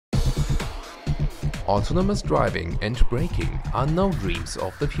Autonomous driving and braking are no dreams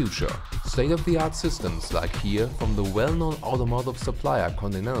of the future. State-of-the-art systems like here from the well-known automotive supplier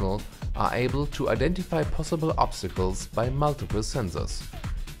Continental are able to identify possible obstacles by multiple sensors.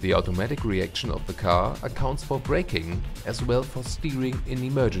 The automatic reaction of the car accounts for braking as well for steering in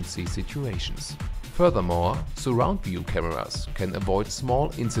emergency situations. Furthermore, surround view cameras can avoid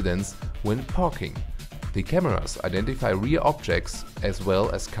small incidents when parking. The cameras identify rear objects as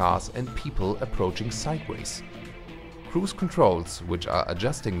well as cars and people approaching sideways. Cruise controls, which are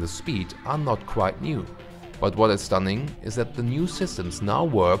adjusting the speed, are not quite new. But what is stunning is that the new systems now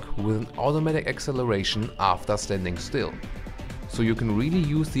work with an automatic acceleration after standing still. So you can really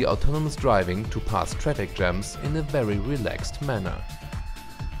use the autonomous driving to pass traffic jams in a very relaxed manner.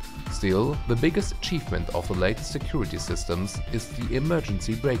 Still, the biggest achievement of the latest security systems is the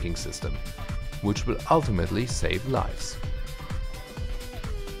emergency braking system, which will ultimately save lives.